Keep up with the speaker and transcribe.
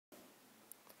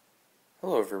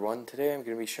Hello everyone, today I'm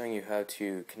going to be showing you how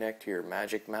to connect your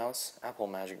Magic Mouse, Apple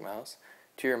Magic Mouse,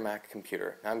 to your Mac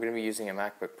computer. Now I'm going to be using a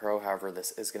MacBook Pro, however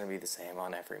this is going to be the same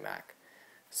on every Mac.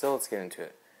 So let's get into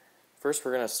it. First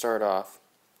we're going to start off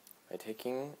by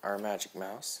taking our Magic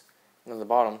Mouse, and on the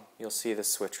bottom you'll see the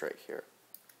switch right here.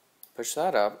 Push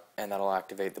that up and that'll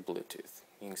activate the Bluetooth.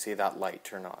 You can see that light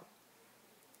turn on.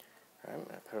 Alright, I'm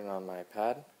going to put it on my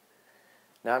pad.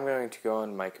 Now I'm going to go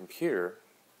on my computer.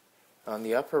 On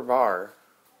the upper bar,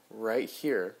 right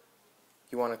here,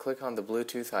 you want to click on the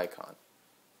Bluetooth icon.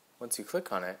 Once you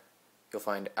click on it, you'll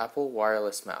find Apple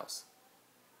Wireless Mouse.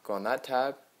 Go on that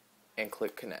tab and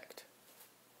click Connect.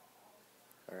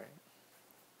 Alright.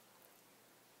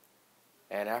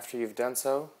 And after you've done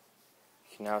so,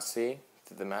 you can now see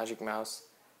that the Magic Mouse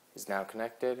is now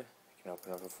connected. You can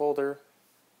open up a folder,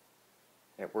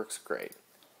 and it works great.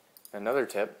 Another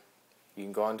tip, you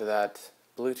can go onto that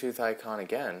Bluetooth icon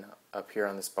again up here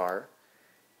on this bar,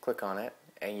 click on it,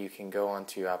 and you can go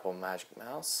onto Apple Magic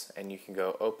Mouse and you can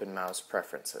go Open Mouse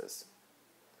Preferences.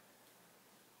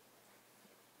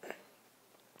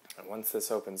 And once this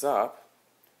opens up,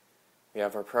 we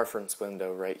have our preference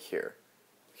window right here.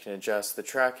 We can adjust the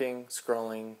tracking,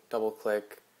 scrolling, double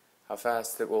click, how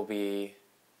fast it will be,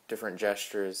 different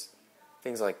gestures,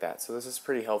 things like that. So this is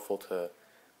pretty helpful to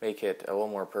make it a little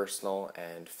more personal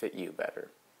and fit you better.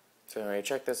 So anyway,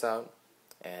 check this out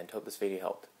and hope this video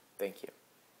helped. Thank you.